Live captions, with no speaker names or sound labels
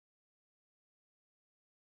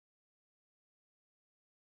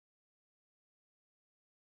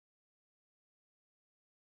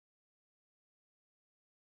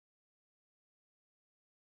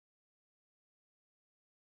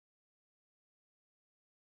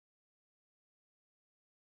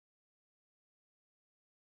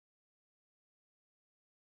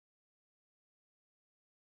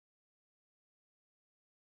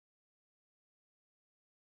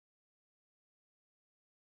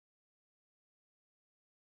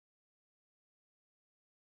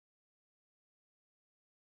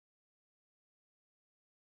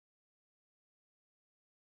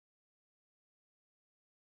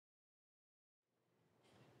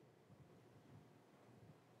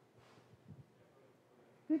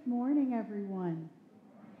Good morning, everyone.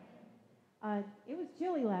 It was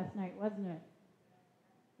chilly last night, wasn't it?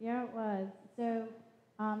 Yeah, it was. So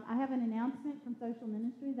I have an announcement from social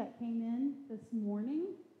ministry that came in this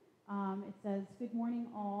morning. It says, "Good morning,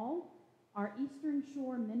 all. Our Eastern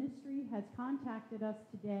Shore ministry has contacted us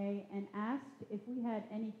today and asked if we had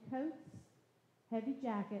any coats, heavy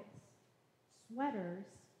jackets, sweaters,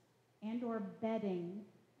 and/or bedding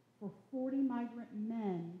for 40 migrant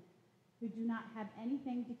men who do not have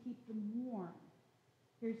anything to keep them warm.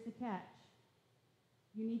 Here's the catch.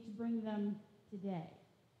 You need to bring them today."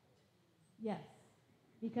 Yes,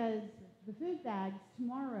 because the food bags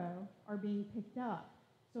tomorrow are being picked up.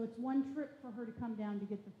 So it's one trip for her to come down to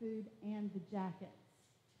get the food and the jackets.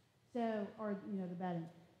 So, or, the bedding.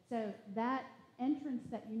 So that entrance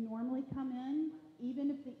that you normally come in,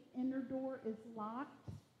 even if the inner door is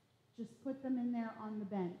locked, just put them in there on the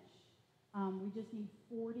bench. We just need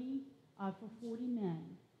 40 for 40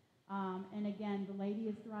 men. And again, the lady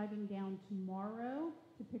is driving down tomorrow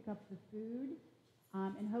to pick up the food.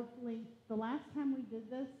 And hopefully, the last time we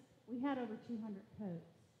did this, we had over 200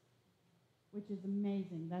 coats, which is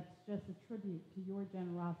amazing. That's just a tribute to your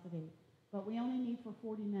generosity. But we only need for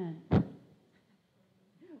 40 men.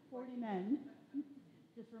 40 men.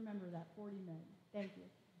 Just remember that, 40 men. Thank you.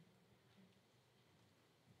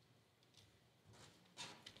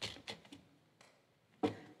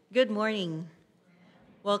 Good morning.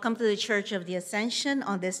 Welcome to the Church of the Ascension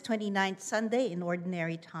on this 29th Sunday in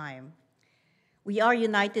Ordinary Time. We are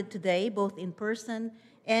united today, both in person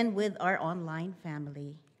and with our online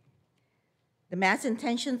family. The Mass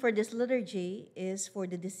intention for this liturgy is for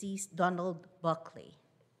the deceased Donald Buckley.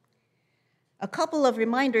 A couple of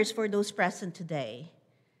reminders for those present today.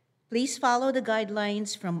 Please follow the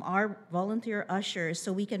guidelines from our volunteer ushers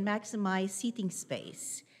so we can maximize seating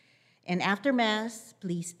space. And after Mass,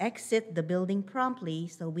 please exit the building promptly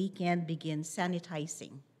so we can begin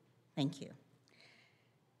sanitizing. Thank you.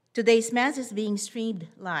 Today's Mass is being streamed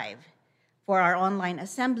live. For our online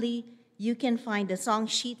assembly, you can find the song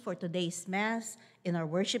sheet for today's Mass in our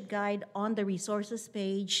worship guide on the resources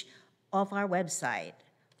page of our website.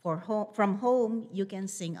 From home, you can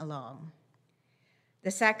sing along. The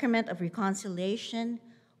Sacrament of Reconciliation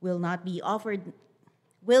will not be offered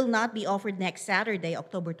next Saturday,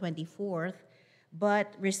 October 24th,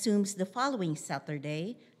 but resumes the following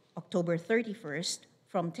Saturday, October 31st,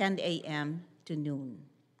 from 10 a.m. to noon.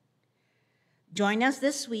 Join us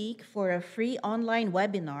this week for a free online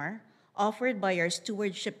webinar offered by our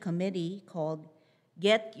stewardship committee called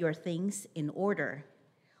Get Your Things in Order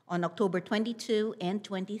on October 22 and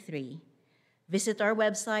 23. Visit our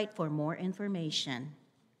website for more information.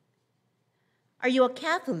 Are you a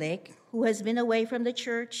Catholic who has been away from the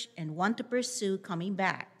church and want to pursue coming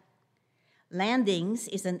back? Landings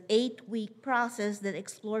is an 8-week process that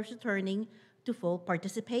explores returning to full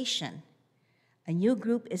participation. A new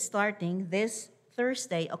group is starting this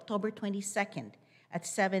Thursday, October 22nd at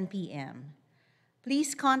 7 p.m.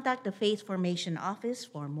 Please contact the Faith Formation Office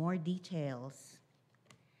for more details.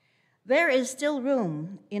 There is still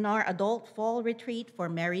room in our adult fall retreat for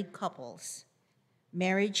married couples.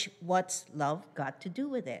 Marriage, What's Love Got to Do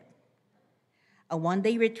with It? A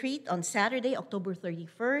one-day retreat on Saturday, October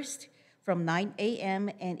 31st from 9 a.m.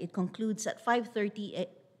 and it concludes at 5:30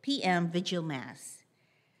 p.m. Vigil Mass.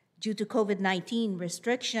 Due to COVID-19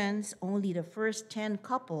 restrictions, only the first 10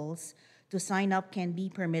 couples to sign up can be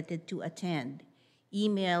permitted to attend.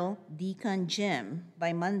 Email Deacon Jim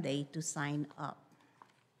by Monday to sign up.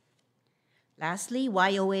 Lastly,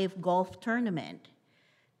 YOA Golf Tournament.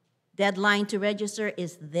 Deadline to register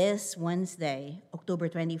is this Wednesday, October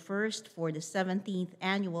 21st, for the 17th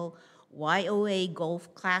Annual YOA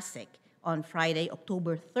Golf Classic on Friday,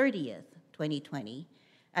 October 30th, 2020,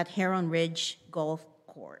 at Heron Ridge Golf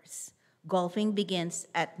Course. Golfing begins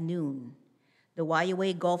at noon. The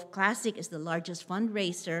YOA Golf Classic is the largest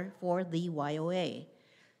fundraiser for the YOA.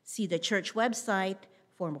 See the church website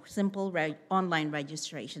for simple online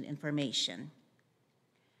registration information.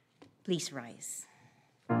 Please rise.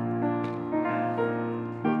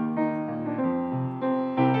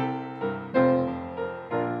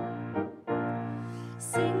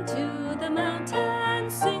 Sing to the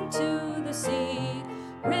mountains, sing to the sea.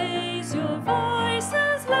 Raise your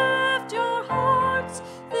voices, lift your hearts.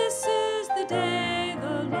 This is the day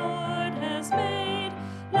the Lord has made.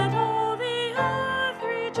 Let all the earth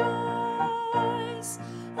rejoice.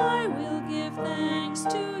 I will give thanks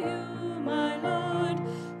to you, my Lord.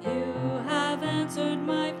 You have answered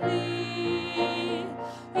my plea.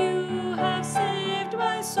 You have saved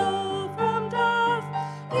my soul from death.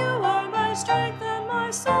 You are my strength and my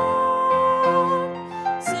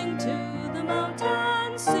song. Sing to the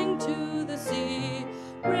mountains,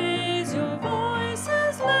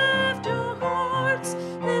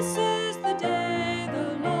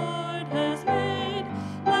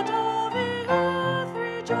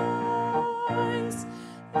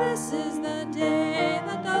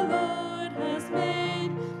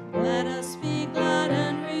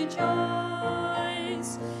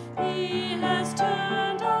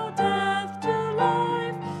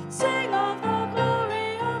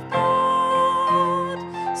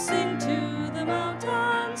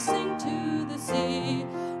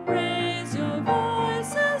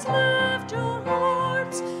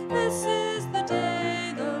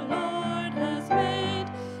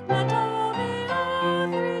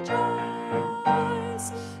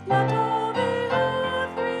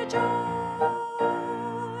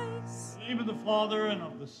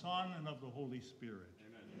 the Son, and of the Holy Spirit.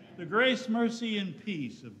 Amen. The grace, mercy, and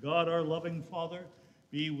peace of God, our loving Father,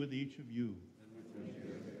 be with each of you.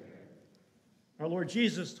 Our Lord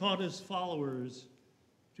Jesus taught his followers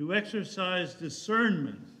to exercise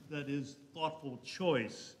discernment, that is, thoughtful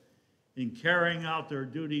choice, in carrying out their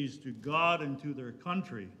duties to God and to their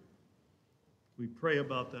country. We pray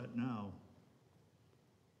about that now.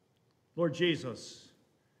 Lord Jesus,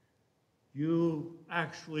 you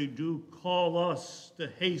actually do call us to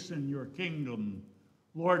hasten your kingdom.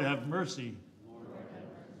 Lord, have mercy.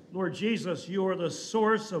 Lord Jesus, you are the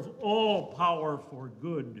source of all power for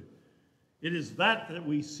good. It is that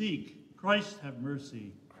we seek. Christ, have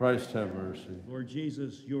mercy. Christ, have mercy. Lord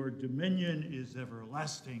Jesus, your dominion is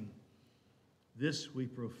everlasting. This we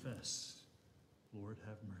profess. Lord,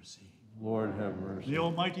 have mercy. Lord, have mercy. The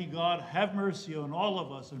Almighty God have mercy on all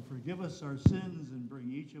of us and forgive us our sins and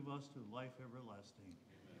bring each of us to life everlasting.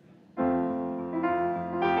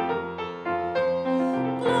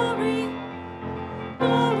 Glory,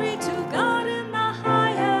 glory to God in the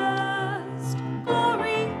highest.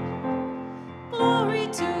 Glory, glory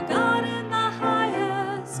to God in the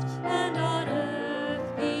highest. And on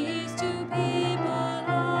earth peace to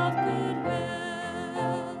people of good will.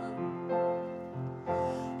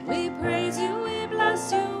 We praise you, we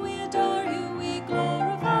bless you, we adore you, we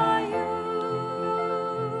glorify you.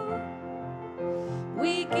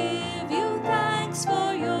 We give you thanks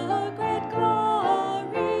for your great glory.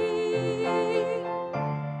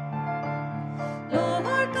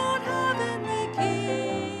 Lord God, heavenly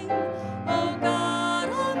King, O God,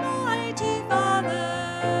 almighty Father.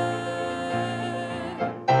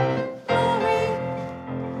 Glory,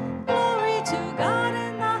 glory to God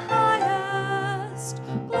in the highest.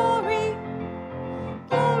 Glory,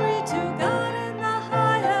 glory to God in the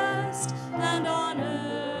highest, and on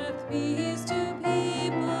earth peace to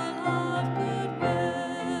people of good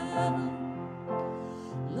will.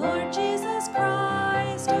 Lord Jesus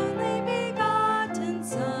Christ, only begotten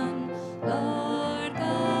Son, Lord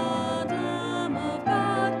God, Lamb of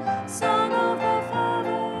God, Son of the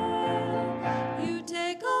Father, you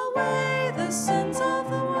take away the sins of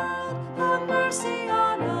the world, have mercy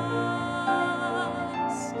on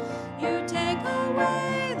us. You take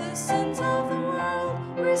away the sins of the world,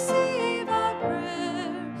 receive our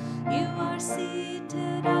prayer. You are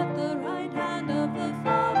seated at the right hand of the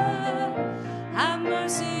Father, have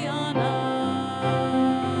mercy on us.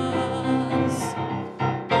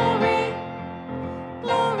 Glory,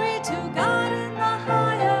 glory to God in the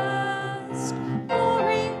highest.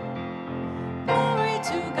 Glory, glory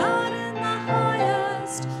to God in the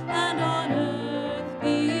highest, and on earth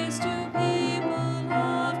peace to people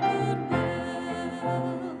of good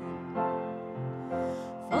will.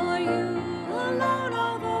 For you alone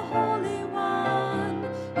are the Holy One,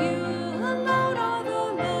 you alone are the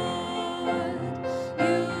Lord,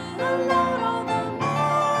 you alone are the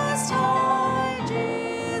Most High,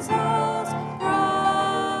 Jesus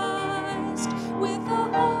Christ, with the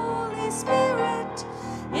Holy Spirit,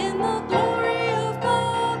 in the glory of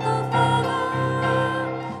God the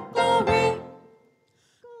Father. Glory,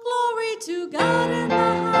 glory to God in the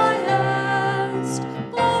highest.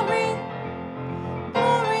 Glory,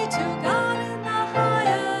 glory to God in the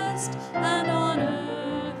highest, and on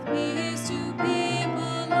earth peace to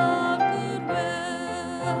people of good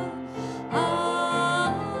will. Amen.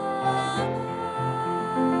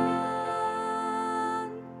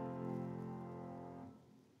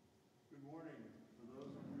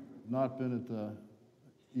 Not been at the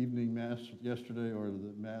evening mass yesterday or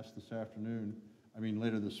the mass this afternoon,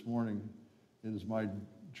 later this morning, it is my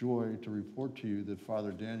joy to report to you that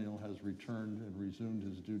Father Daniel has returned and resumed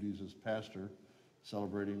his duties as pastor,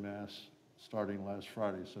 celebrating mass starting last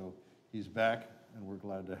Friday. So he's back, and we're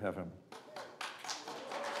glad to have him.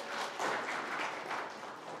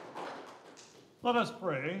 Let us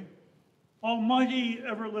pray. Almighty,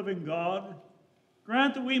 ever-living God,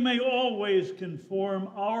 grant that we may always conform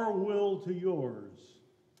our will to yours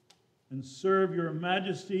and serve your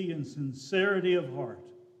majesty in sincerity of heart.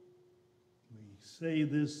 We say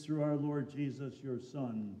this through our Lord Jesus, your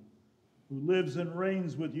Son, who lives and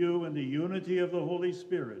reigns with you in the unity of the Holy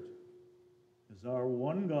Spirit, as our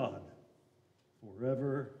one God,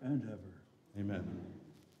 forever and ever. Amen.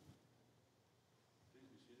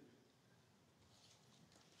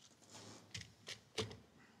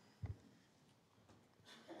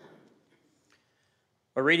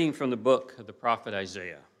 A reading from the book of the prophet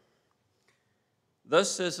Isaiah.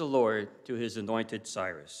 Thus says the Lord to his anointed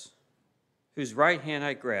Cyrus, whose right hand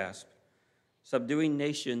I grasp, subduing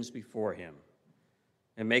nations before him,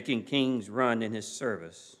 and making kings run in his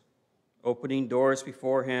service, opening doors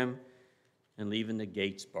before him and leaving the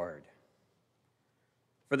gates barred.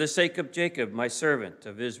 For the sake of Jacob, my servant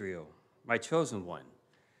of Israel, my chosen one,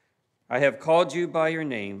 I have called you by your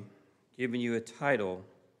name, given you a title,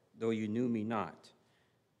 though you knew me not.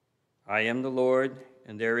 I am the Lord,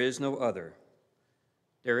 and there is no other.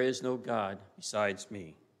 There is no God besides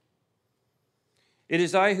me. It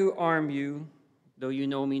is I who arm you, though you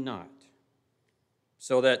know me not,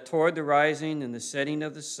 so that toward the rising and the setting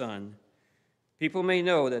of the sun, people may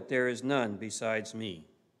know that there is none besides me.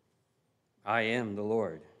 I am the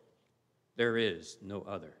Lord. There is no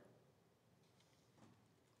other.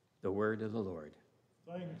 The word of the Lord.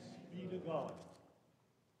 Thanks be to God.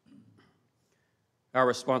 Our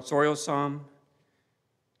responsorial psalm,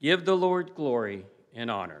 give the Lord glory and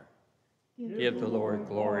honor. Give the Lord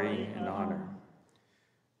glory and honor.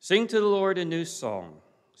 Sing to the Lord a new song.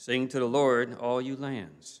 Sing to the Lord, all you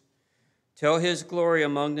lands. Tell his glory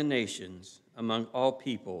among the nations, among all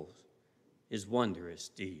peoples, his wondrous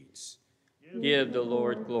deeds. Give the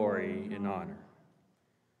Lord glory and honor.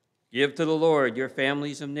 Give to the Lord, your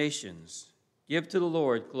families of nations. Give to the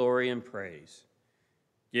Lord glory and praise.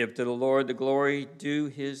 Give to the Lord the glory due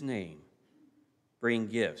his name. Bring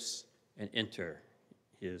gifts and enter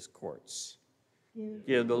his courts.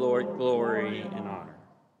 Give the Lord glory and honor.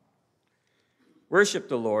 Worship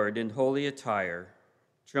the Lord in holy attire.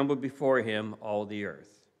 Tremble before him, all the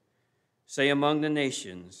earth. Say among the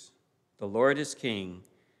nations, the Lord is king.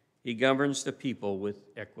 He governs the people with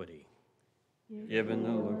equity. Give him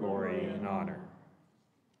the glory and honor.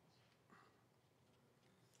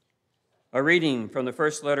 A reading from the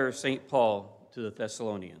first letter of St. Paul to the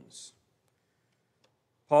Thessalonians.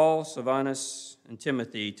 Paul, Silvanus, and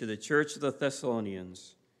Timothy to the church of the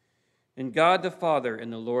Thessalonians, and God the Father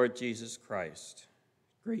and the Lord Jesus Christ,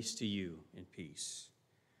 grace to you and peace.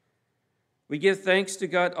 We give thanks to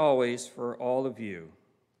God always for all of you,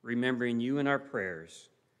 remembering you in our prayers,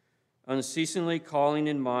 unceasingly calling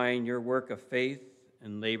in mind your work of faith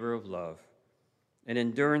and labor of love, and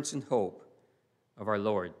endurance and hope of our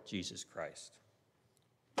Lord Jesus Christ.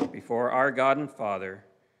 Before our God and Father,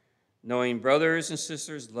 knowing brothers and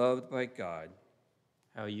sisters loved by God,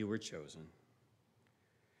 how you were chosen.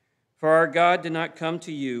 For our God did not come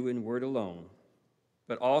to you in word alone,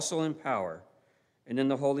 but also in power and in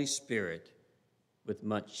the Holy Spirit with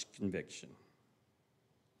much conviction.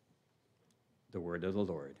 The word of the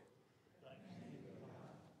Lord.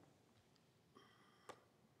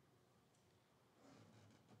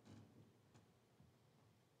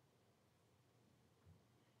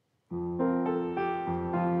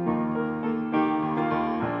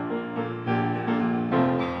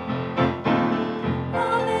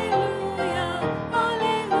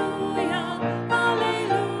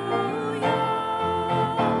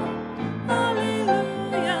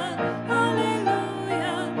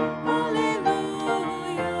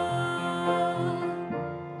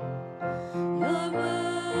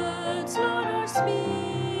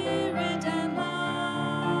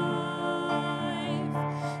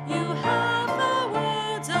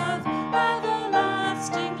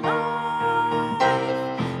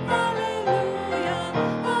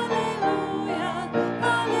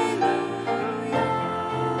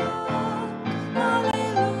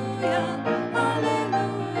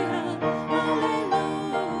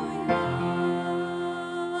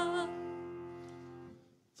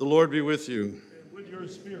 The Lord be with you. And with your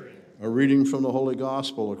spirit. A reading from the Holy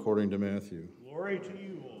Gospel according to Matthew. Glory to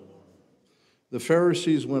you, O Lord. The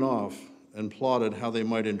Pharisees went off and plotted how they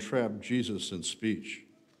might entrap Jesus in speech.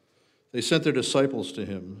 They sent their disciples to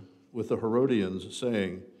him with the Herodians,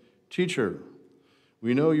 saying, "Teacher,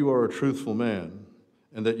 we know you are a truthful man,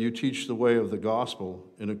 and that you teach the way of the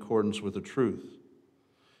gospel in accordance with the truth.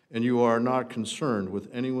 And you are not concerned with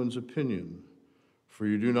anyone's opinion, for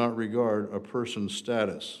you do not regard a person's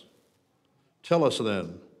status. Tell us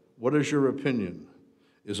then, what is your opinion?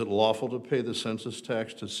 Is it lawful to pay the census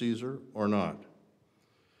tax to Caesar or not?"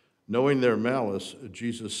 Knowing their malice,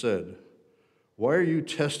 Jesus said, "Why are you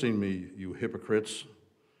testing me, you hypocrites?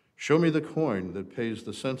 Show me the coin that pays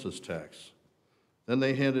the census tax." Then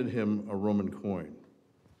they handed him a Roman coin.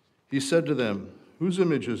 He said to them, "Whose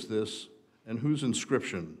image is this, and whose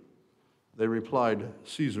inscription?" They replied,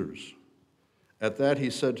 "Caesar's." At that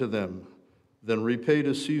he said to them, "Then repay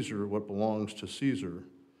to Caesar what belongs to Caesar,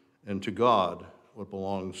 and to God what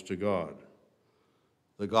belongs to God."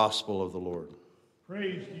 The Gospel of the Lord.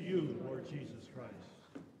 Praise to you, Lord Jesus Christ.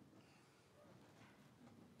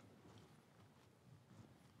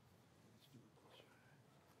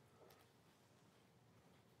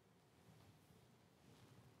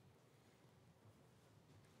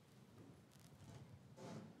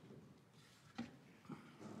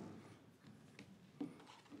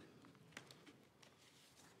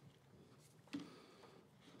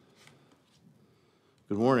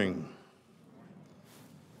 Good morning.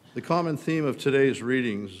 The common theme of today's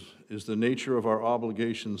readings is the nature of our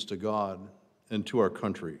obligations to God and to our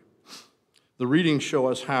country. The readings show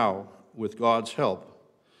us how, with God's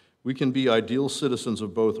help, we can be ideal citizens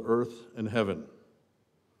of both earth and heaven.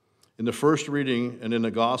 In the first reading and in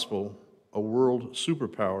the gospel, a world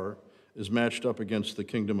superpower is matched up against the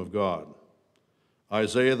kingdom of God.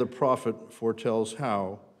 Isaiah the prophet foretells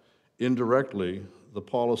how, indirectly, the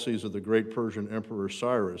policies of the great Persian Emperor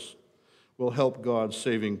Cyrus will help God's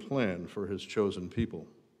saving plan for his chosen people.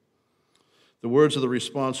 The words of the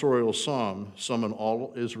responsorial psalm summon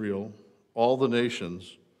all Israel, all the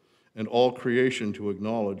nations, and all creation to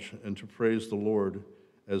acknowledge and to praise the Lord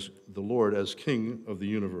as King of the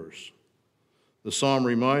universe. The psalm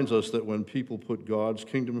reminds us that when people put God's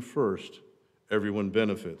kingdom first, everyone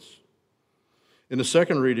benefits. In the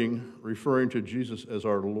second reading, referring to Jesus as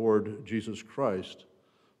our Lord Jesus Christ,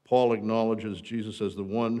 Paul acknowledges Jesus as the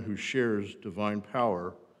one who shares divine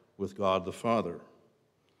power with God the Father.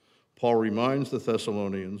 Paul reminds the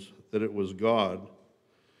Thessalonians that it was God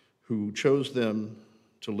who chose them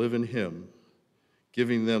to live in him,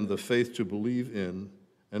 giving them the faith to believe in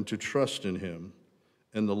and to trust in him,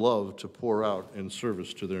 and the love to pour out in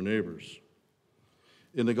service to their neighbors.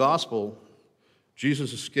 In the gospel,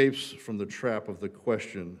 Jesus escapes from the trap of the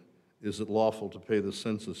question, is it lawful to pay the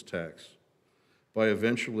census tax, by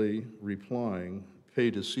eventually replying,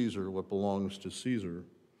 pay to Caesar what belongs to Caesar,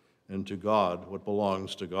 and to God what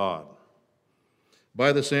belongs to God.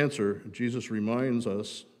 By this answer, Jesus reminds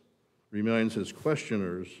his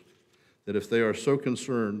questioners that if they are so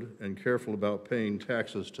concerned and careful about paying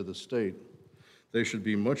taxes to the state, they should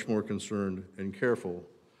be much more concerned and careful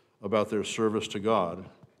about their service to God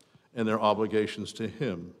and their obligations to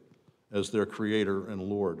him as their creator and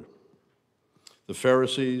Lord. The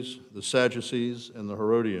Pharisees, the Sadducees, and the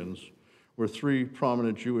Herodians were three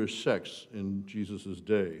prominent Jewish sects in Jesus'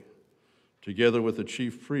 day. Together with the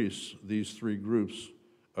chief priests, these three groups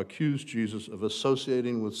accused Jesus of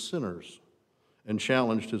associating with sinners and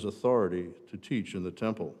challenged his authority to teach in the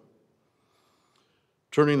temple.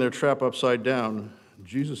 Turning their trap upside down,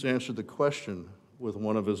 Jesus answered the question with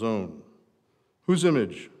one of his own. Whose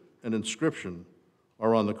image and inscription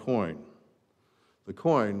are on the coin? The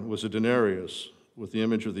coin was a denarius with the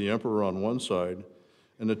image of the emperor on one side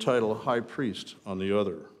and the title high priest on the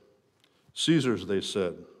other. Caesar's, they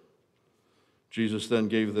said. Jesus then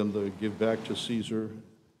gave them the give back to Caesar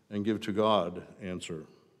and give to God answer.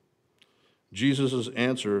 Jesus'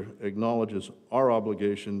 answer acknowledges our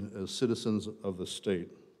obligation as citizens of the state,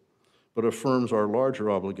 but affirms our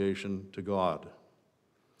larger obligation to God.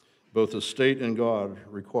 Both the state and God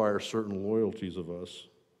require certain loyalties of us,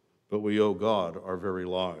 but we owe God our very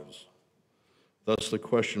lives. Thus, the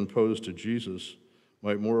question posed to Jesus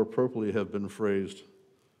might more appropriately have been phrased,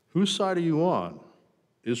 whose side are you on,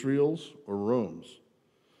 Israel's or Rome's?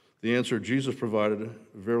 The answer Jesus provided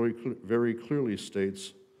very clearly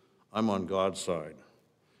states, I'm on God's side,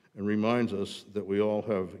 and reminds us that we all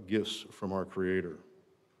have gifts from our Creator.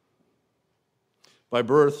 By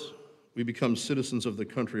birth, we become citizens of the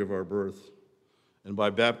country of our birth, and by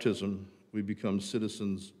baptism, we become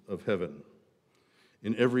citizens of heaven.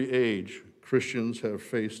 In every age, Christians have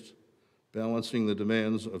faced balancing the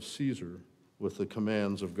demands of Caesar with the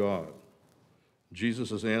commands of God.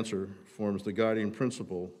 Jesus' answer forms the guiding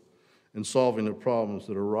principle in solving the problems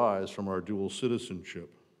that arise from our dual citizenship.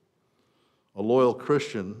 A loyal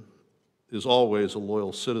Christian is always a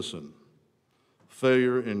loyal citizen.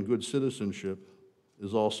 Failure in good citizenship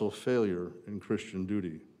is also failure in Christian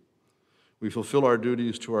duty. We fulfill our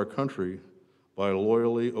duties to our country by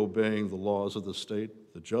loyally obeying the laws of the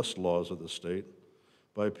state, the just laws of the state,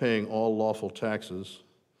 by paying all lawful taxes,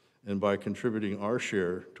 and by contributing our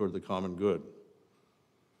share toward the common good.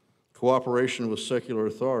 Cooperation with secular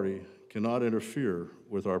authority cannot interfere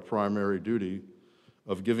with our primary duty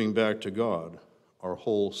of giving back to God our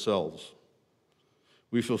whole selves.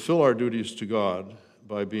 We fulfill our duties to God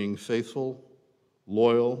by being faithful,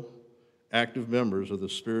 loyal, active members of the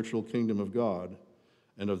spiritual kingdom of God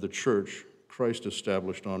and of the church Christ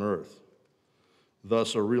established on earth.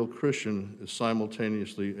 Thus, a real Christian is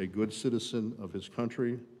simultaneously a good citizen of his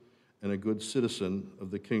country and a good citizen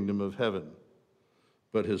of the kingdom of heaven,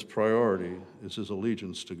 but his priority is his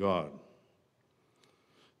allegiance to God.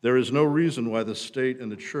 There is no reason why the state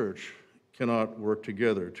and the church cannot work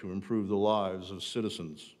together to improve the lives of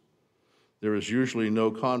citizens. There is usually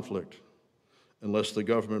no conflict unless the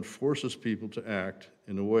government forces people to act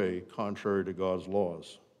in a way contrary to God's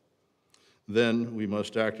laws. Then we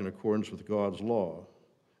must act in accordance with God's law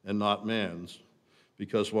and not man's,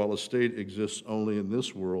 because while a state exists only in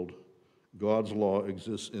this world, God's law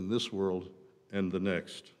exists in this world and the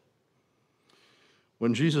next.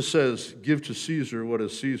 When Jesus says, "Give to Caesar what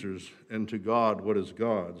is Caesar's, and to God what is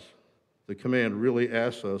God's," the command really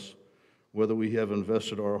asks us whether we have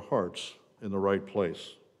invested our hearts in the right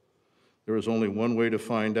place. There is only one way to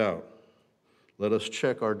find out. Let us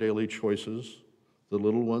check our daily choices, the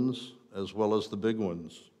little ones as well as the big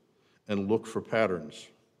ones, and look for patterns.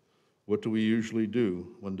 What do we usually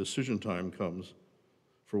do when decision time comes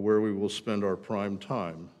for where we will spend our prime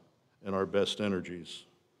time and our best energies?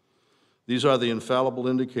 These are the infallible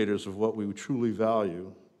indicators of what we truly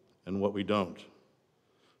value and what we don't.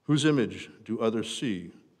 Whose image do others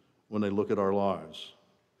see when they look at our lives?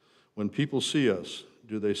 When people see us,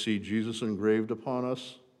 do they see Jesus engraved upon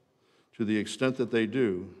us? To the extent that they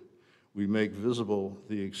do, we make visible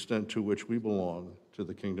the extent to which we belong to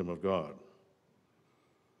the kingdom of God.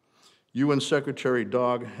 UN Secretary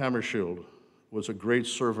Dag Hammarskjöld was a great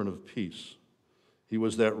servant of peace. He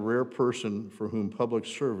was that rare person for whom public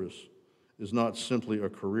service is not simply a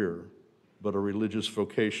career, but a religious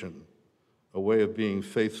vocation, a way of being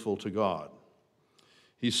faithful to God.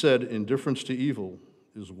 He said, "Indifference to evil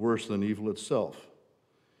is worse than evil itself.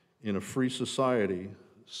 In a free society,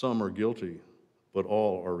 some are guilty, but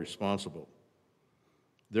all are responsible."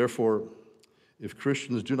 Therefore, if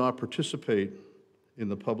Christians do not participate in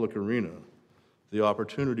the public arena, the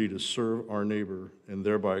opportunity to serve our neighbor and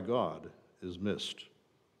thereby God is missed.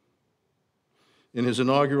 In his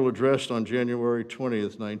inaugural address on January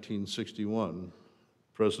 20th, 1961,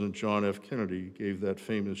 President John F. Kennedy gave that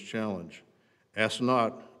famous challenge: "Ask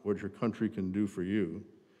not what your country can do for you,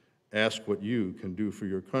 ask what you can do for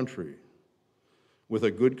your country." With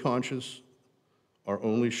a good conscience, our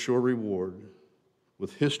only sure reward,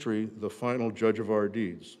 with history the final judge of our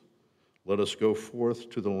deeds, let us go forth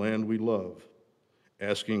to the land we love,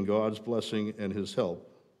 asking God's blessing and his help,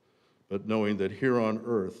 but knowing that here on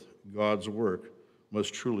earth, God's work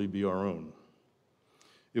must truly be our own.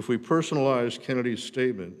 If we personalized Kennedy's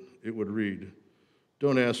statement, it would read,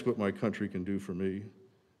 "Don't ask what my country can do for me.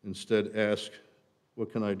 Instead, ask, what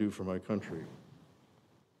can I do for my country?"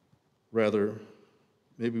 Rather,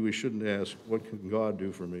 maybe we shouldn't ask, what can God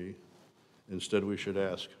do for me? Instead, we should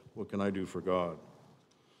ask, what can I do for God?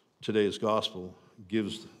 Today's gospel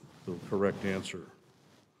gives the correct answer.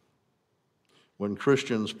 When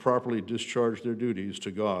Christians properly discharge their duties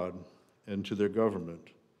to God and to their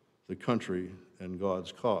government, the country and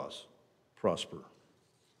God's cause prosper.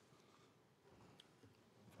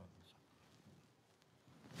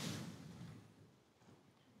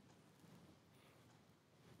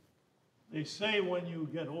 They say when you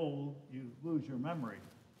get old, you lose your memory.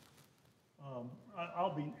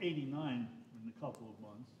 I'll be 89 in a couple of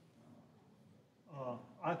months.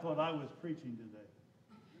 I thought I was preaching today.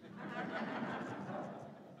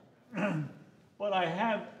 But I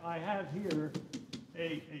have here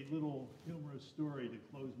a little humorous story to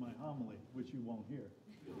close my homily, which you won't hear.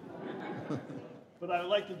 But I would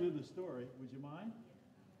like to do the story. Would you mind?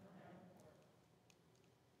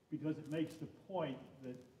 Because it makes the point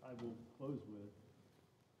that I will close with.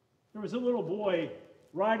 There was a little boy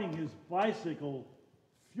riding his bicycle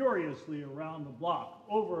furiously around the block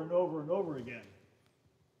over and over and over again.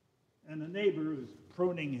 And the neighbor who was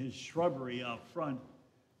pruning his shrubbery out front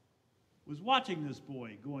was watching this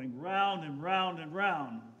boy going round and round and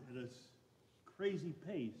round at a crazy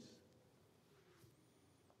pace.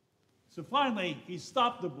 So finally, he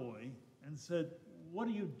stopped the boy and said, "What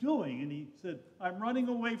are you doing?" And he said, "I'm running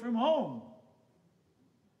away from home."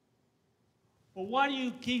 "Well, why do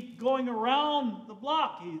you keep going around the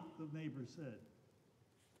block?" the neighbor said.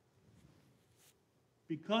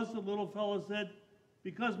 "Because," the little fellow said,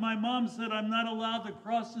 "because my mom said I'm not allowed to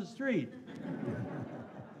cross the street."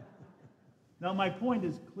 Now, my point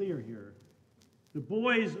is clear here. The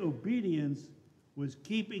boy's obedience was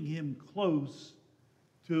keeping him close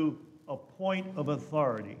to a point of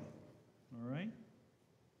authority, all right?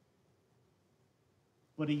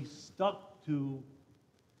 But he stuck to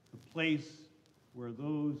the place where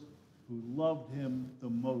those who loved him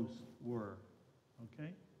the most were,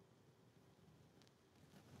 okay?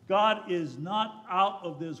 God is not out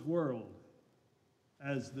of this world,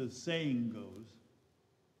 as the saying goes.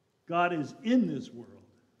 God is in this world.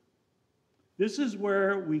 This is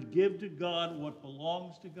where we give to God what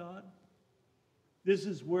belongs to God. This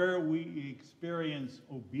is where we experience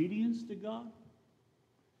obedience to God.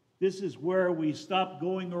 This is where we stop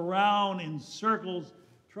going around in circles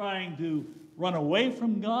trying to run away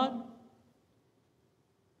from God.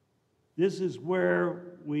 This is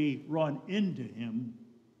where we run into Him,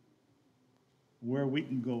 where we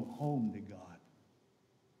can go home to God.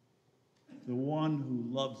 the one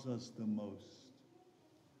who loves us the most.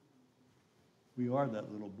 We are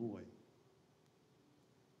that little boy.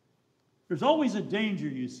 There's always a danger,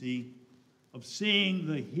 you see, of seeing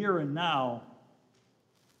the here and now,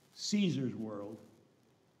 Caesar's world,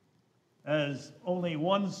 as only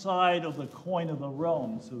one side of the coin of the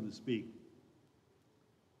realm, so to speak,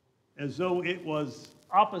 as though it was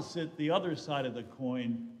opposite the other side of the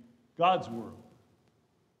coin, God's world.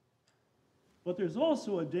 But there's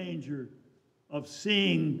also a danger of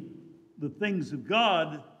seeing the things of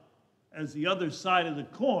God as the other side of the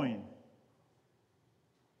coin,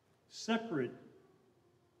 separate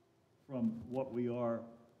from what we are,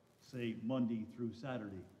 say, Monday through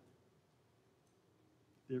Saturday.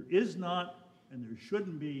 There is not, and there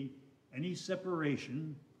shouldn't be, any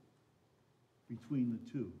separation between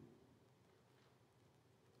the two.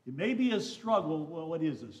 It may be a struggle. Well, it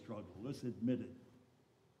is a struggle. Let's admit it.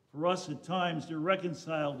 For us at times to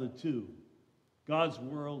reconcile the two, God's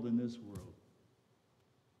world and this world.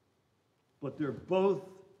 But they're both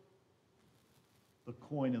the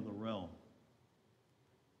coin of the realm.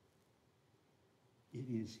 It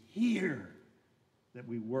is here that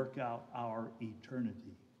we work out our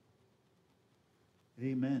eternity.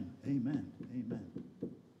 Amen, amen, amen.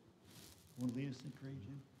 Want to lead us in prayer,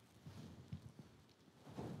 Jim?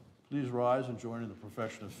 Please rise and join in the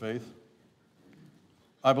profession of faith.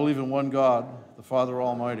 I believe in one God, the Father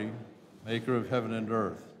Almighty, maker of heaven and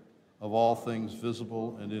earth, of all things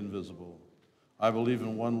visible and invisible. I believe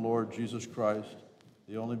in one Lord Jesus Christ,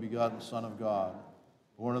 the only begotten Son of God,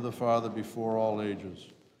 born of the Father before all ages,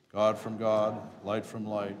 God from God, light from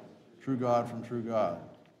light, true God from true God,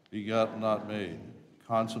 begotten, not made,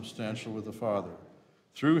 consubstantial with the Father.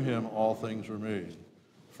 Through him all things were made.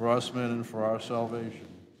 For us men and for our salvation,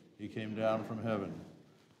 he came down from heaven,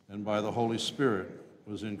 and by the Holy Spirit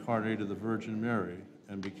was incarnated of the Virgin Mary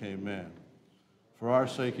and became man. For our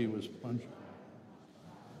sake he was punished.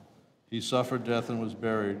 He suffered death and was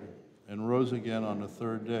buried, and rose again on the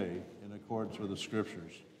third day in accordance with the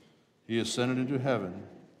Scriptures. He ascended into heaven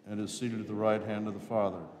and is seated at the right hand of the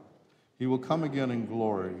Father. He will come again in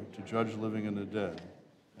glory to judge living and the dead,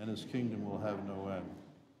 and his kingdom will have no end.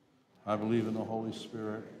 I believe in the Holy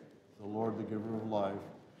Spirit, the Lord, the giver of life,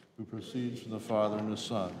 who proceeds from the Father and the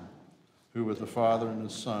Son, who with the Father and the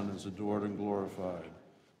Son is adored and glorified,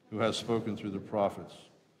 who has spoken through the prophets.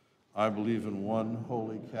 I believe in one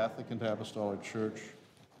holy Catholic and Apostolic Church.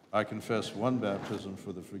 I confess one baptism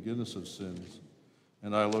for the forgiveness of sins,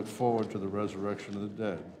 and I look forward to the resurrection of the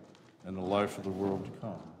dead and the life of the world to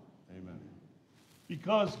come. Amen.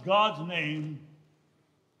 Because God's name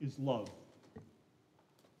is love,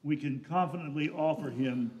 we can confidently offer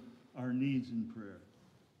him our needs in prayer.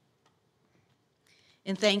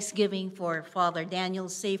 In thanksgiving for Father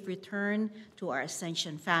Daniel's safe return to our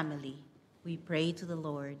Ascension family, we pray to the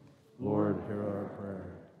Lord. Lord, hear our prayer.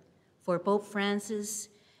 For Pope Francis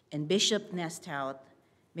and Bishop Nestout,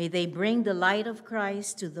 may they bring the light of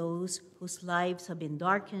Christ to those whose lives have been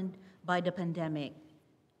darkened by the pandemic.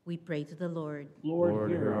 We pray to the Lord. Lord,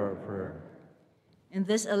 hear our prayer. In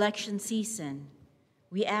this election season,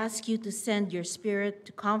 we ask you to send your Spirit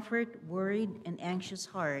to comfort worried and anxious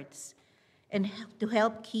hearts and to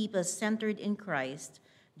help keep us centered in Christ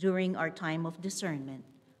during our time of discernment.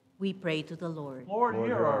 We pray to the Lord. Lord,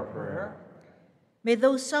 hear our prayer. May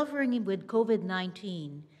those suffering with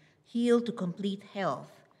COVID-19 heal to complete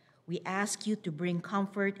health. We ask you to bring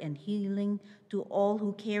comfort and healing to all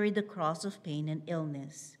who carry the cross of pain and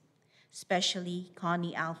illness, especially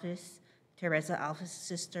Connie Alphys, Teresa Alphys'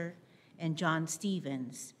 sister, and John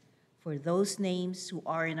Stevens, for those names who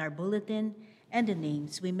are in our bulletin and the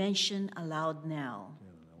names we mention aloud now.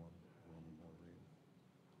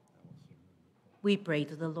 We pray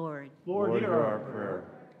to the Lord. Lord, hear our prayer.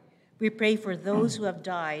 We pray for those who have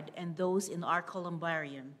died and those in our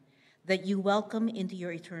columbarium, that you welcome into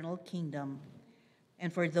your eternal kingdom.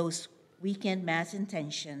 And for those weekend mass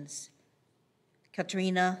intentions,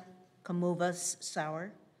 Katrina Kamuvas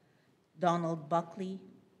Sauer, Donald Buckley,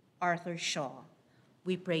 Arthur Shaw.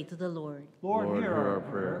 We pray to the Lord. Lord, hear our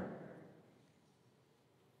prayer.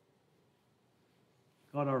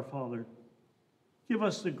 God our Father, give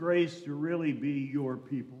us the grace to really be your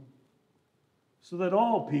people, so that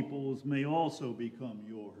all peoples may also become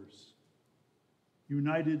yours,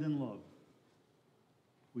 united in love.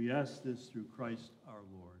 We ask this through Christ our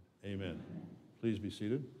Lord. Amen. Please be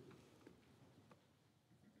seated.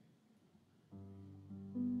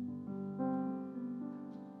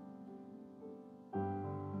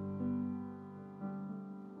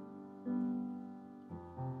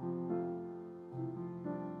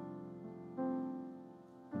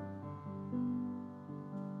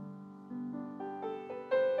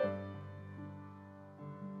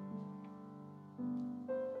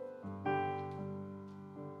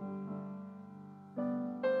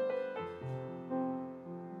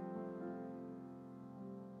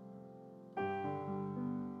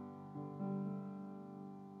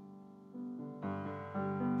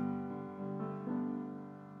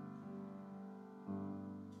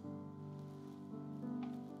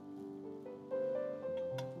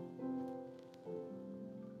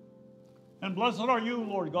 And blessed are you,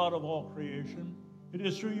 Lord God of all creation. It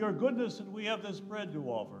is through your goodness that we have this bread to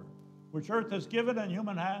offer, which earth has given and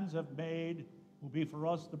human hands have made, will be for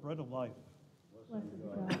us the bread of life. Blessed be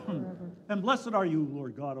God forever. And blessed are you,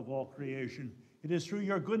 Lord God of all creation. It is through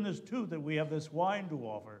your goodness, too, that we have this wine to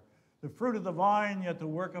offer, the fruit of the vine, yet the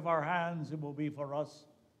work of our hands. It will be for us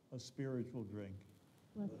a spiritual drink.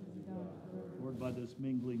 Blessed be God forever. Lord, by this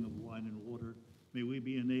mingling of wine and water, may we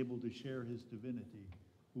be enabled to share his divinity,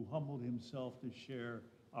 who humbled himself to share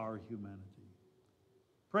our humanity.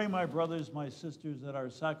 Pray, my brothers, my sisters, that our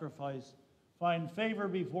sacrifice find favor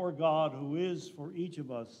before God, who is for each of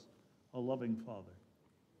us a loving Father.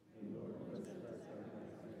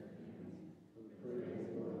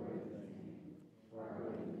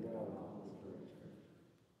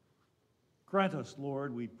 Grant us,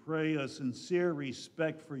 Lord, we pray, a sincere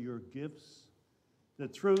respect for your gifts,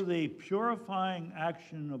 that through the purifying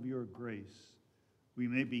action of your grace, we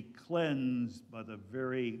may be cleansed by the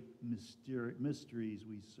very mysteries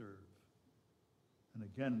we serve. And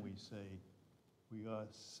again we say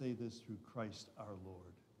this through Christ our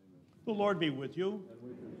Lord. Amen. The Lord be with you. And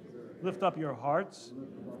with your spirit. Lift up your hearts.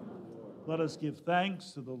 Let us give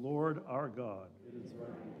thanks to the Lord our God. It is right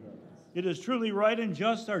and just. It is truly right and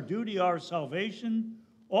just, our duty, our salvation,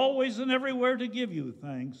 always and everywhere to give you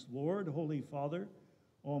thanks, Lord, Holy Father,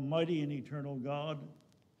 Almighty and eternal God,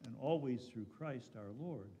 and always through Christ our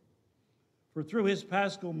Lord. For through his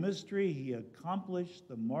paschal mystery he accomplished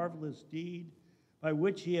the marvelous deed by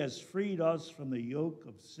which he has freed us from the yoke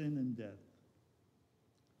of sin and death,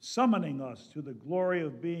 summoning us to the glory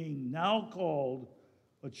of being now called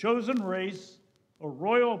a chosen race, a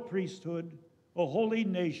royal priesthood, a holy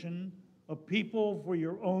nation, a people for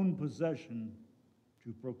your own possession,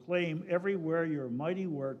 to proclaim everywhere your mighty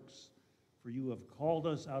works, for you have called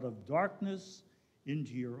us out of darkness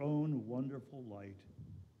into your own wonderful light.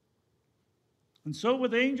 And so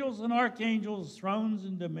with angels and archangels, thrones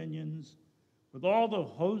and dominions, with all the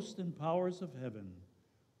hosts and powers of heaven,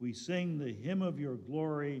 we sing the hymn of your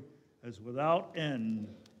glory, as without end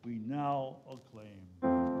we now acclaim.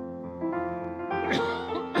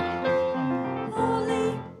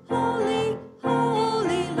 Holy, holy,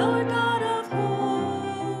 holy, Lord God of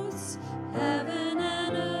hosts, heaven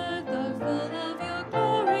and earth are full of your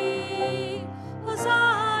glory.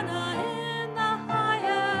 Hosanna in the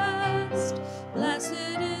highest.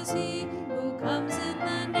 Blessed is he who comes in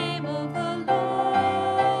the name of the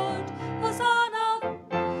Lord. Hosanna,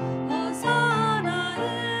 Hosanna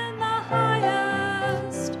in the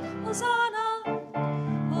highest. Hosanna,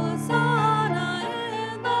 Hosanna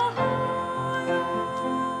in the highest.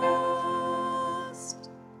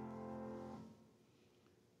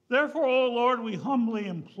 Therefore, O Lord, we humbly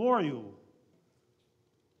implore you,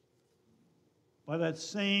 by that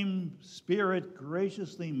same Spirit,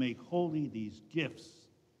 graciously make holy these gifts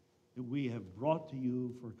that we have brought to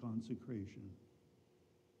you for consecration.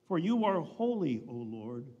 For you are holy, O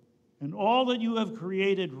Lord, and all that you have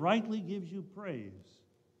created rightly gives you praise,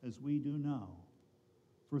 as we do now.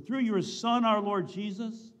 For through your Son, our Lord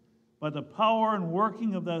Jesus, by the power and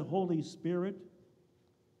working of that Holy Spirit,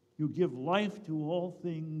 you give life to all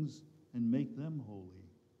things and make them holy.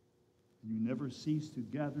 And you never cease to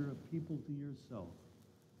gather a people to yourself,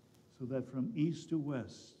 so that from east to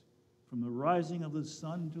west, from the rising of the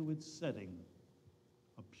sun to its setting,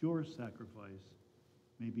 a pure sacrifice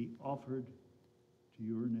may be offered to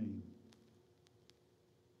your name.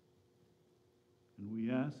 And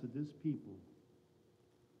we ask that this people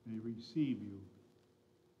may receive you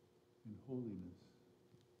in holiness.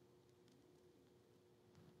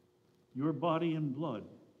 Your body and blood,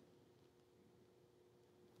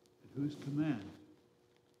 at whose command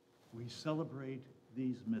we celebrate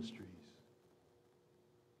these mysteries.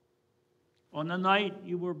 On the night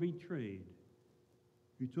you were betrayed,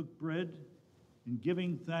 you took bread, and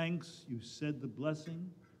giving thanks, you said the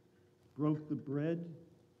blessing, broke the bread,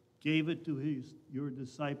 gave it to your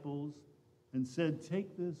disciples, and said,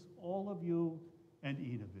 "Take this, all of you, and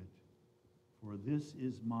eat of it. For this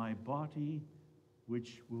is my body,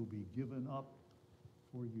 which will be given up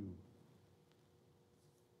for you."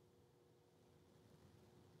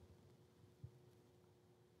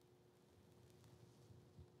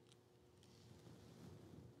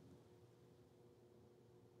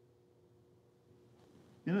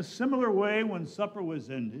 In a similar way, when supper was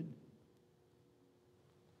ended,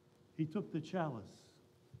 he took the chalice.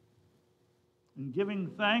 And giving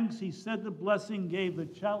thanks, he said the blessing, gave the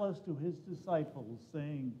chalice to his disciples,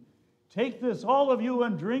 saying, "Take this, all of you,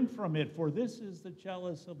 and drink from it, for this is the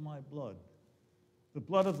chalice of my blood, the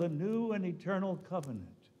blood of the new and eternal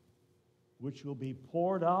covenant, which will be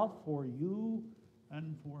poured out for you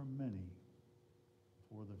and for many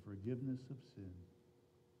for the forgiveness of sin.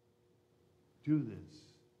 Do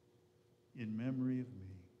this in memory of me.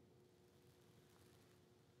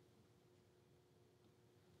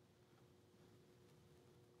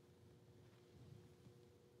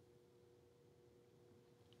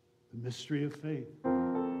 The mystery of faith.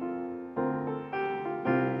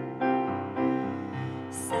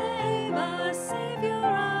 Save us, Savior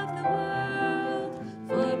of the world,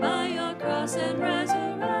 for by your cross and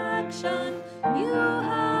resurrection you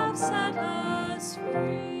have set us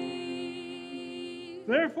free.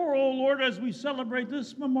 Therefore, O Lord, as we celebrate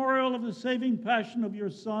this memorial of the saving passion of your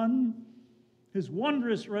Son, his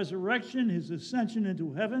wondrous resurrection, his ascension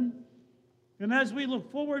into heaven, and as we look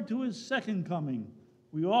forward to his second coming,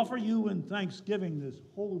 we offer you in thanksgiving this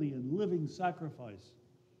holy and living sacrifice.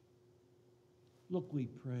 Look, we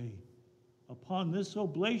pray, upon this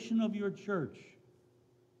oblation of your church,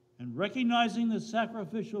 and recognizing the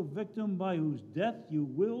sacrificial victim by whose death you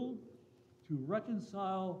willed to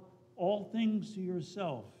reconcile all things to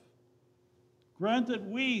yourself. Grant that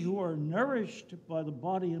we who are nourished by the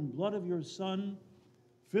body and blood of your Son,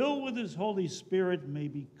 filled with his Holy Spirit, may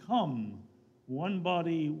become one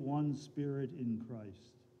body, one spirit in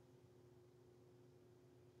Christ.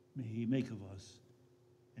 May he make of us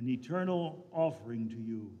an eternal offering to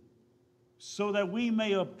you, so that we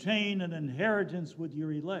may obtain an inheritance with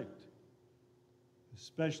your elect,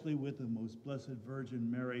 especially with the most blessed Virgin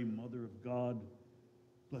Mary, Mother of God,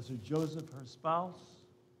 blessed Joseph, her spouse,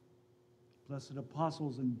 blessed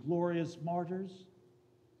apostles and glorious martyrs,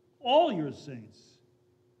 all your saints,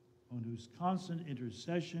 on whose constant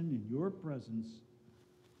intercession in your presence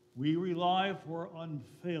we rely for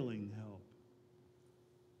unfailing help.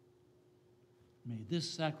 May this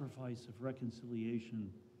sacrifice of reconciliation,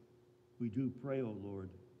 we do pray, O Lord,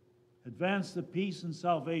 advance the peace and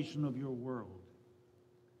salvation of your world.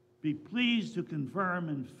 Be pleased to confirm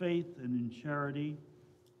in faith and in charity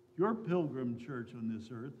your pilgrim church on this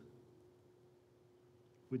earth,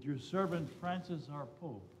 with your servant Francis, our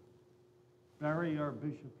Pope, Barry, our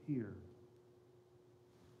bishop here.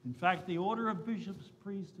 In fact, the order of bishops,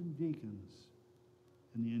 priests, and deacons,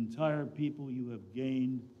 and the entire people you have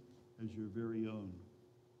gained as your very own.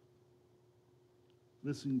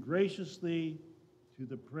 Listen graciously to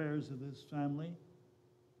the prayers of this family,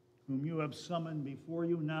 whom you have summoned before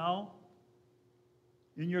you now.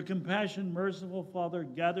 In your compassion, merciful Father,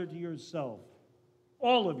 gather to yourself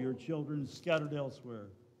all of your children scattered elsewhere.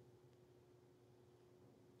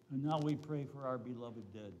 And now we pray for our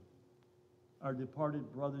beloved dead, our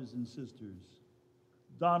departed brothers and sisters,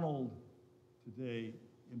 Donald today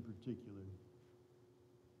in particular,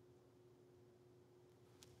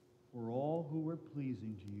 for all who were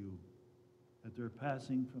pleasing to you at their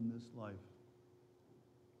passing from this life.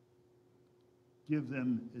 Give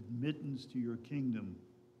them admittance to your kingdom,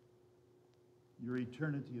 your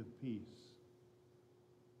eternity of peace.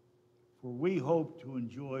 For we hope to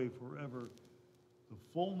enjoy forever the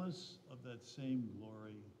fullness of that same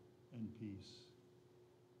glory and peace.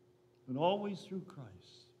 But always through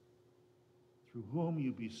Christ, through whom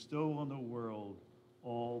you bestow on the world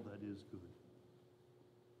all that is good.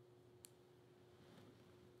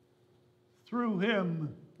 Through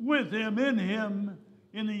him, with him,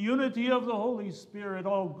 in the unity of the Holy Spirit,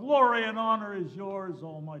 all glory and honor is yours,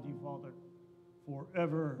 Almighty Father,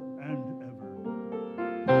 forever and ever.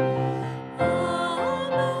 Amen,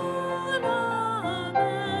 amen,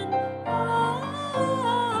 amen,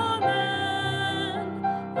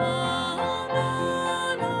 amen,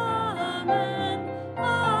 amen,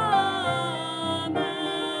 amen.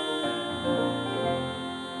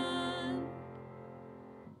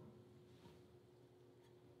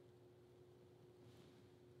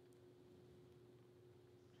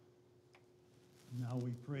 Now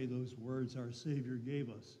we pray those words our Savior gave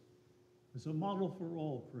us as a model for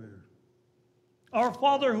all prayer. Our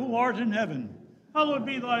Father who art in heaven, hallowed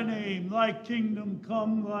be thy name. Thy kingdom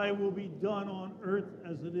come, thy will be done on earth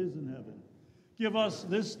as it is in heaven. Give us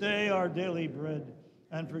this day our daily bread,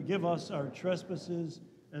 and forgive us our trespasses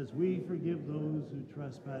as we forgive those who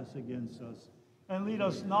trespass against us. And lead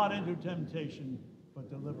us not into temptation, but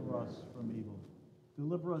deliver us from evil.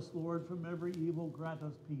 Deliver us, Lord, from every evil. Grant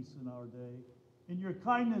us peace in our day. In your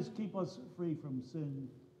kindness, keep us free from sin.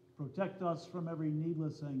 Protect us from every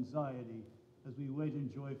needless anxiety as we wait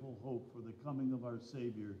in joyful hope for the coming of our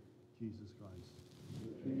Savior, Jesus Christ.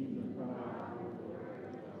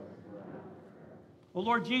 O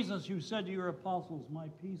Lord Jesus, you said to your apostles, my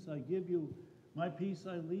peace I give you, my peace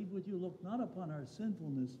I leave with you. Look not upon our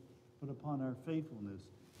sinfulness, but upon our faithfulness.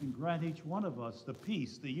 And grant each one of us the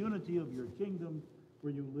peace, the unity of your kingdom,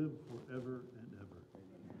 where you live forever and ever.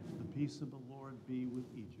 The peace of the Lord be with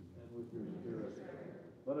each of you. And with your spirit.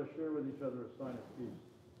 Let us share with each other a sign of peace.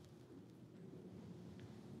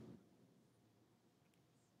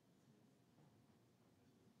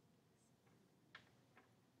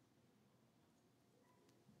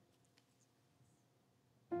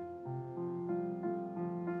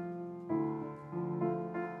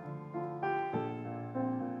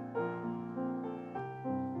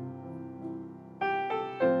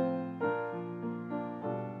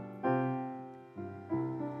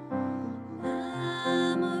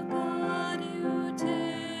 Lamb of God, you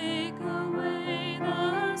take away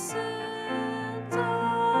the sins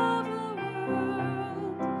of the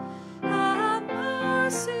world. Have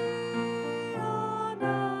mercy on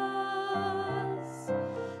us.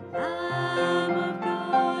 Lamb of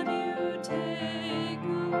God, you take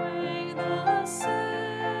away the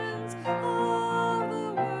sins of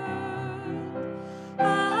the world.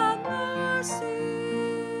 Have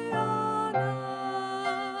mercy on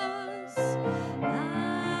us.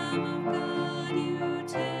 Lamb of God, you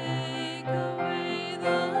take away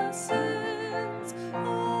the sins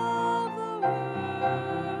of the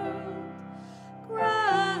world.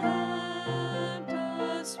 Grant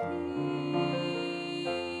us peace.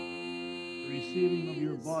 The receiving of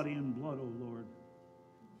your body and blood, O Lord,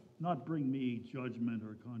 not bring me judgment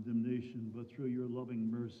or condemnation, but through your loving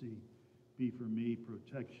mercy, be for me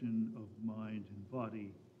protection of mind and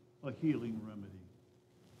body, a healing remedy.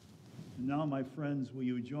 And now, my friends, will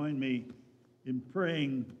you join me in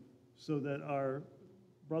praying so that our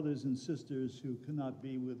brothers and sisters who cannot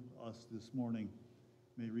be with us this morning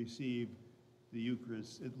may receive the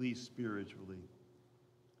Eucharist, at least spiritually.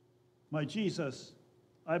 My Jesus,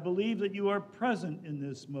 I believe that you are present in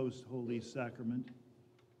this most holy sacrament.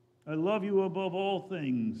 I love you above all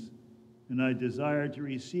things, and I desire to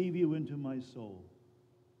receive you into my soul.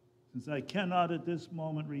 Since I cannot at this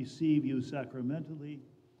moment receive you sacramentally,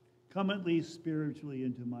 come at least spiritually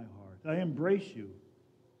into my heart. I embrace you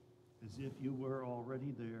as if you were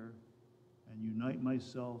already there and unite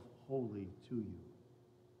myself wholly to you.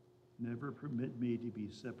 Never permit me to be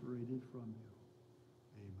separated from you.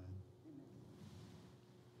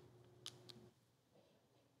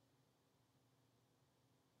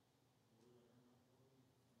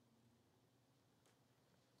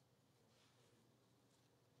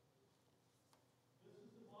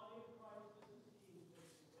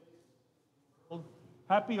 Amen.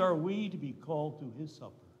 Happy are we to be called to his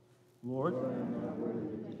supper. Lord,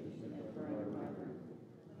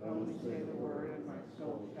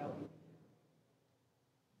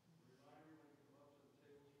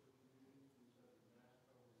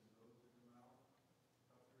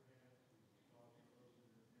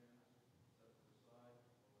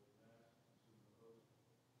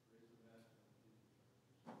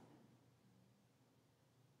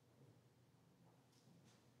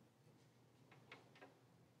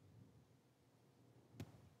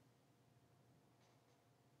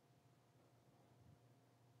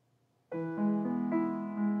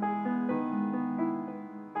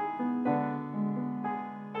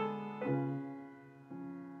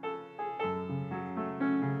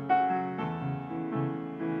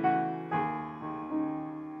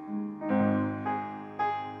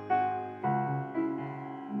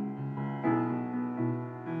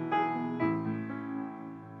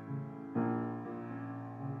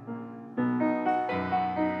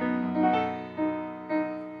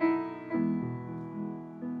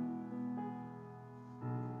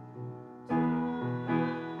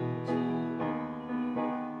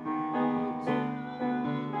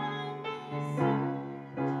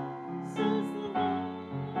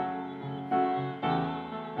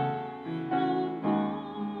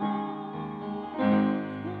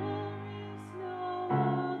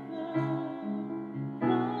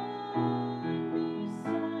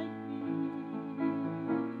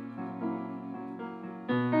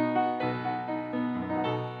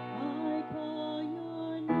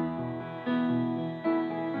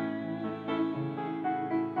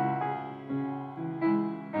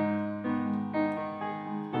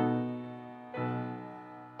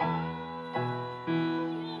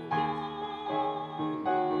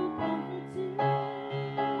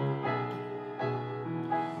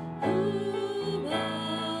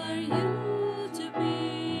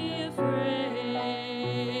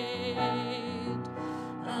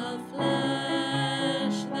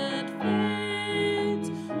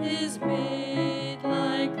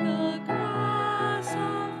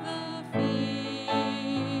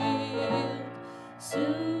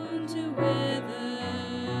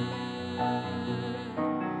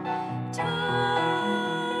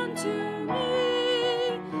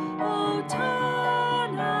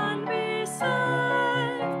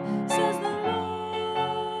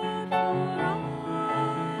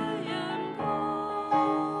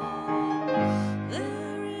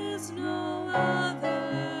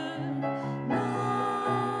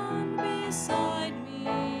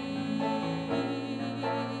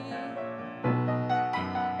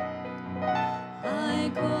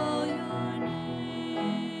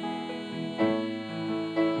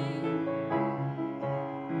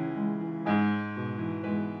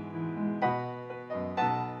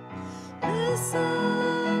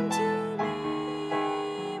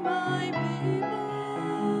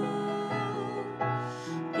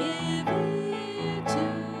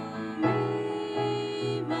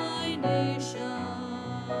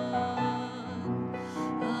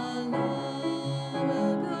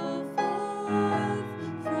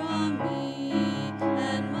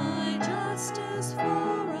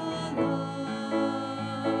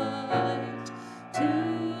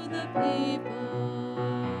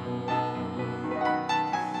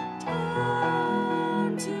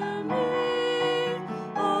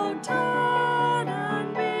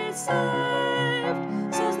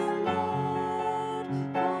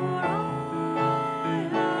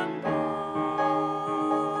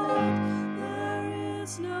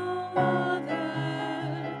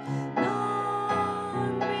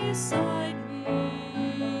 beside me.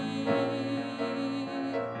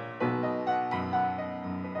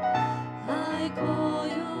 I call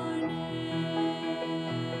your name.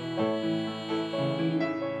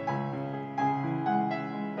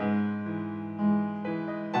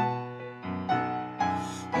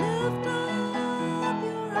 Lift up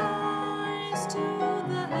your eyes to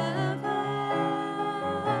the heavens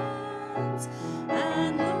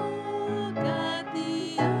and look at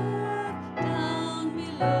the earth down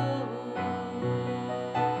below.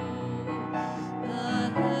 The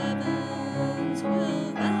heavens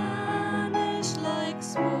will vanish like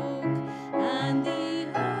smoke, and the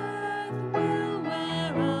earth will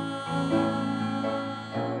wear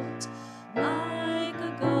out like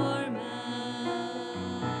a garment.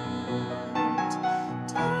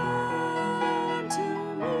 Turn to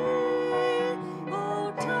me,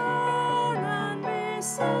 oh, turn and be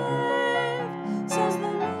saved, says the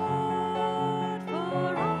Lord,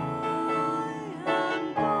 for I am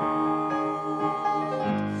God.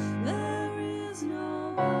 There is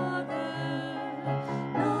no other,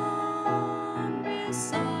 none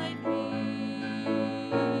beside me.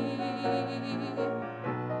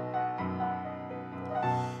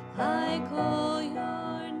 I call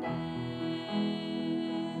your name.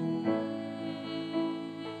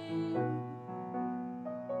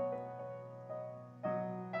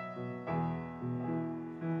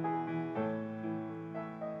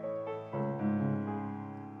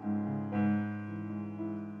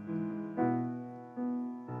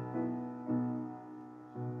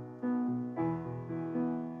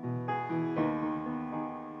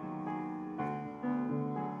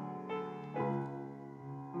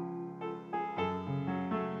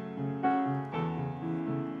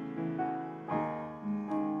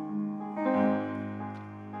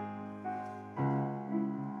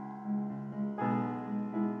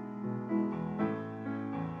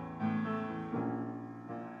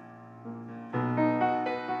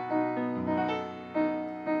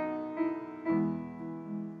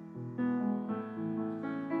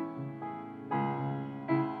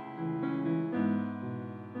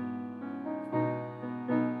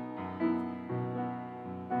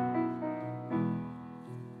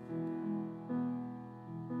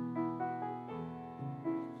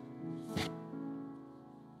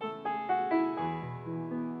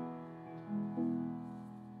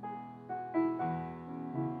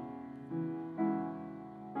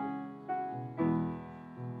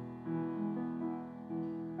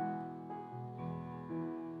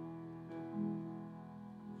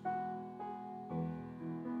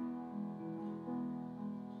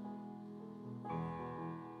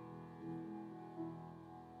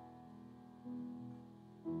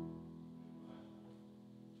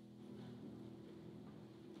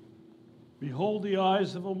 Behold, the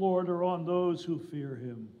eyes of the Lord are on those who fear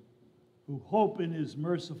him, who hope in his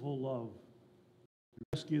merciful love, to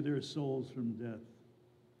rescue their souls from death.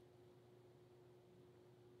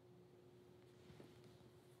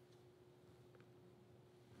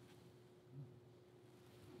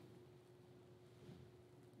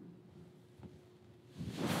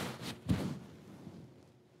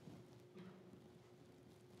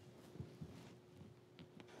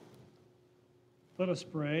 Let us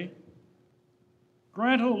pray.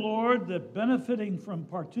 Grant, O Lord, that benefiting from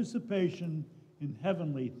participation in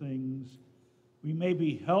heavenly things, we may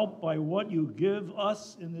be helped by what you give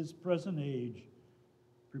us in this present age,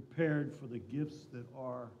 prepared for the gifts that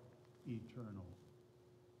are eternal.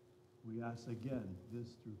 We ask again this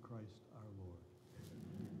through Christ our Lord.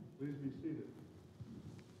 Please be seated.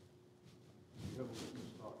 We have a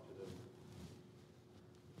witness talk today.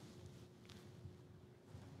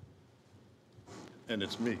 And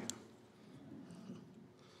it's me.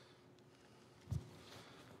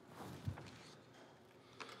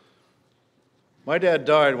 My dad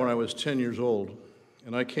died when I was 10 years old,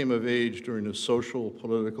 and I came of age during the social,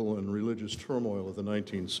 political, and religious turmoil of the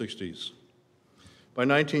 1960s. By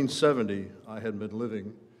 1970, I had been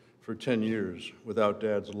living for 10 years without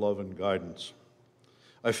Dad's love and guidance.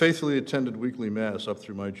 I faithfully attended weekly Mass up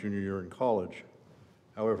through my junior year in college.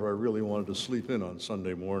 However, I really wanted to sleep in on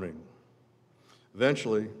Sunday morning.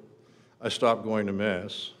 Eventually, I stopped going to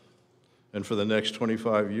Mass, and for the next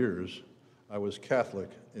 25 years, I was Catholic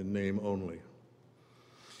in name only.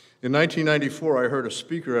 In 1994, I heard a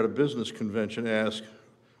speaker at a business convention ask,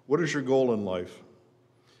 "What is your goal in life?"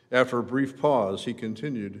 After a brief pause, he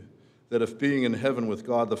continued that if being in heaven with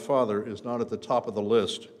God the Father is not at the top of the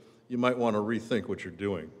list, you might want to rethink what you're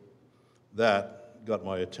doing. That got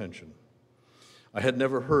my attention. I had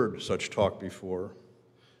never heard such talk before,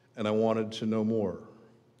 and I wanted to know more.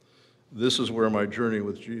 This is where my journey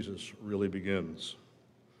with Jesus really begins.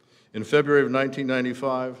 In February of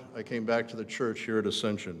 1995, I came back to the church here at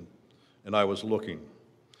Ascension, and I was looking.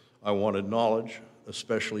 I wanted knowledge,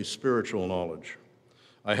 especially spiritual knowledge.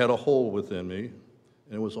 I had a hole within me,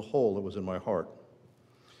 and it was a hole that was in my heart.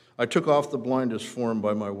 I took off the blinders formed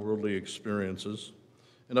by my worldly experiences,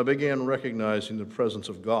 and I began recognizing the presence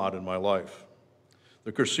of God in my life.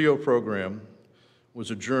 The Cursillo program was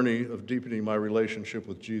a journey of deepening my relationship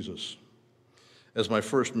with Jesus. As my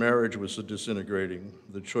first marriage was disintegrating,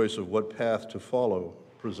 the choice of what path to follow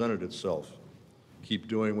presented itself. Keep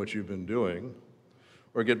doing what you've been doing,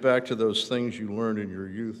 or get back to those things you learned in your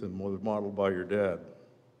youth and were modeled by your dad.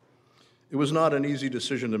 It was not an easy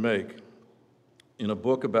decision to make. In a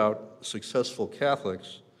book about successful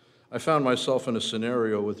Catholics, I found myself in a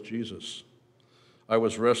scenario with Jesus. I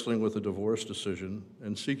was wrestling with a divorce decision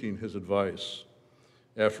and seeking his advice.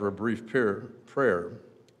 After a brief prayer,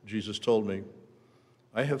 Jesus told me,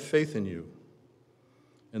 "I have faith in you,"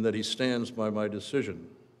 and that he stands by my decision.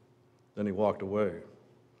 Then he walked away.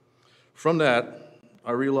 From that,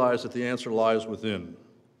 I realized that the answer lies within.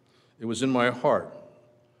 It was in my heart,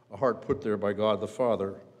 a heart put there by God the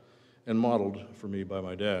Father and modeled for me by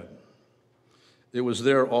my dad. It was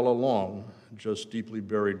there all along, just deeply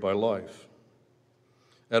buried by life.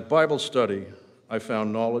 At Bible study, I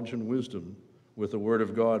found knowledge and wisdom, with the Word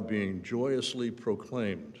of God being joyously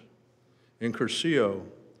proclaimed. In Cursillo,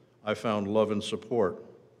 I found love and support.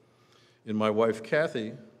 In my wife,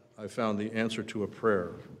 Kathy, I found the answer to a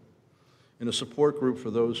prayer. In a support group for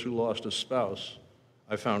those who lost a spouse,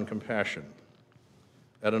 I found compassion.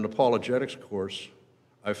 At an apologetics course,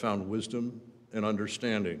 I found wisdom and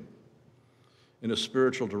understanding. In a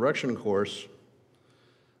spiritual direction course,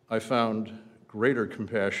 I found greater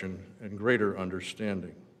compassion and greater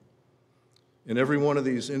understanding. In every one of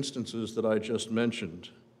these instances that I just mentioned,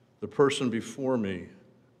 the person before me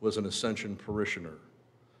was an Ascension parishioner,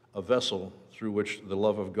 a vessel through which the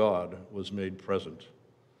love of God was made present.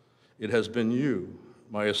 It has been you,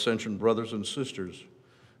 my Ascension brothers and sisters,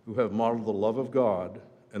 who have modeled the love of God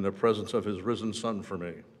and the presence of his risen Son for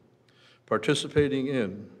me. Participating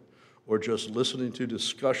in or just listening to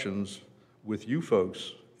discussions with you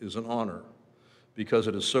folks is an honor, because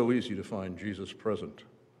it is so easy to find Jesus present.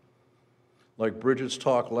 Like Bridget's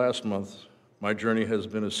talk last month, my journey has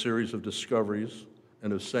been a series of discoveries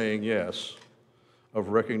and of saying yes, of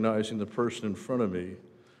recognizing the person in front of me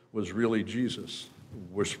was really Jesus,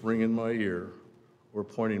 whispering in my ear or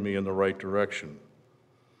pointing me in the right direction.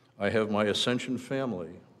 I have my Ascension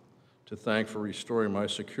family to thank for restoring my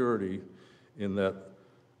security in that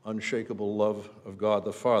unshakable love of God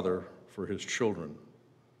the Father for his children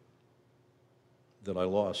that I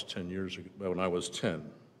lost 10 years ago when I was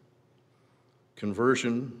 10.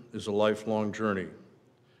 Conversion is a lifelong journey,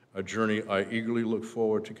 a journey I eagerly look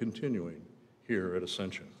forward to continuing here at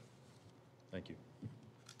Ascension. Thank you.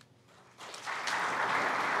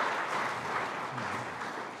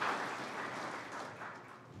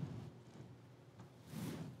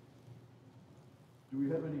 Do we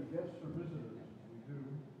have any guests or visitors? We do.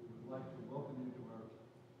 We would like to welcome you to our...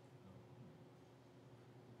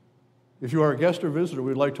 If you are a guest or visitor,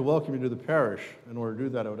 we'd like to welcome you to the parish. In order to do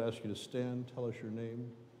that, I would ask you to stand, tell us your name,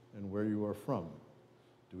 and where you are from.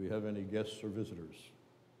 Do we have any guests or visitors?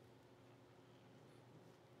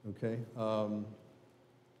 Okay.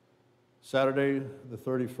 Saturday, the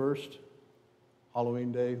 31st,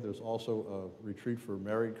 Halloween Day, there's also a retreat for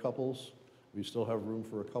married couples. We still have room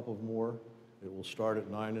for a couple more. It will start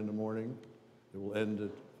at 9 in the morning. It will end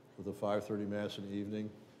with a 5:30 Mass in the evening.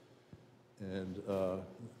 And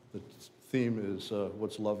the theme is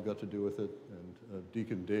what's love got to do with it? And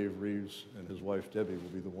Deacon Dave Reeves and his wife Debbie will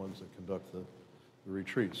be the ones that conduct the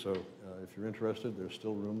retreat. So if you're interested, there's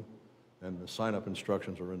still room, and the sign-up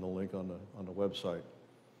instructions are in the link on the website.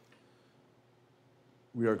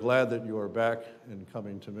 We are glad that you are back and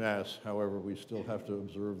coming to Mass. However, we still have to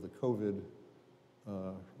observe the COVID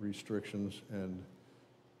restrictions, and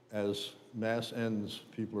as Mass ends,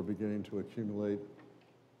 people are beginning to accumulate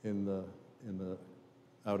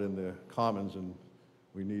out in the commons, and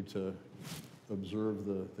we need to observe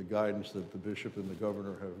the guidance that the bishop and the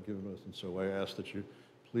governor have given us. And so I ask that you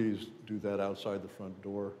please do that outside the front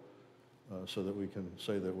door so that we can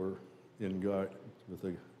say that we're in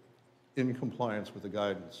compliance with the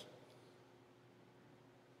guidance.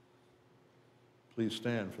 Please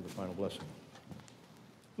stand for the final blessing.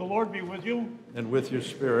 The Lord be with you. And with your May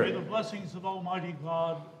spirit. the blessings of Almighty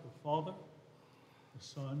God, the Father, the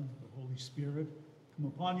Son, the Holy Spirit, come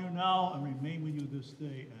upon you now and remain with you this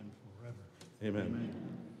day and forever. Amen.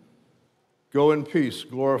 Go in peace,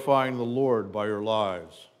 glorifying the Lord by your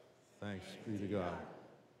lives. Thanks be to God.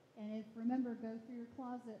 And remember, go through your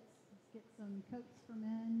closets get some coats for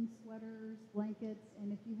men, sweaters, blankets,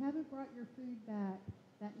 and if you haven't brought your food back,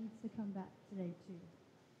 that needs to come back today too.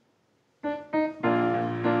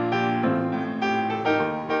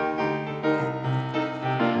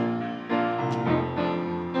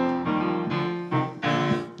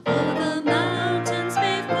 Though the mountains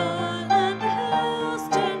may fall and the hills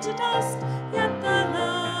turn to dust, yet the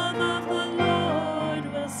love of the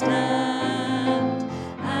Lord will stand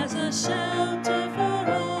as a shelter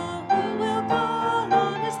for all who will call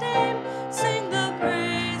on His name, sing the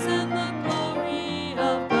praise and the glory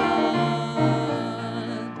of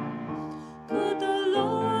God. Could the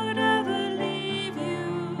Lord ever leave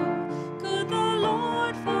you? Could the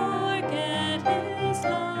Lord forget His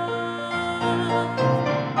love?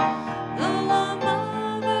 Though a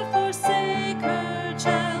mother forsake her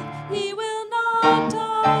child, He will not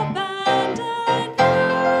abandon.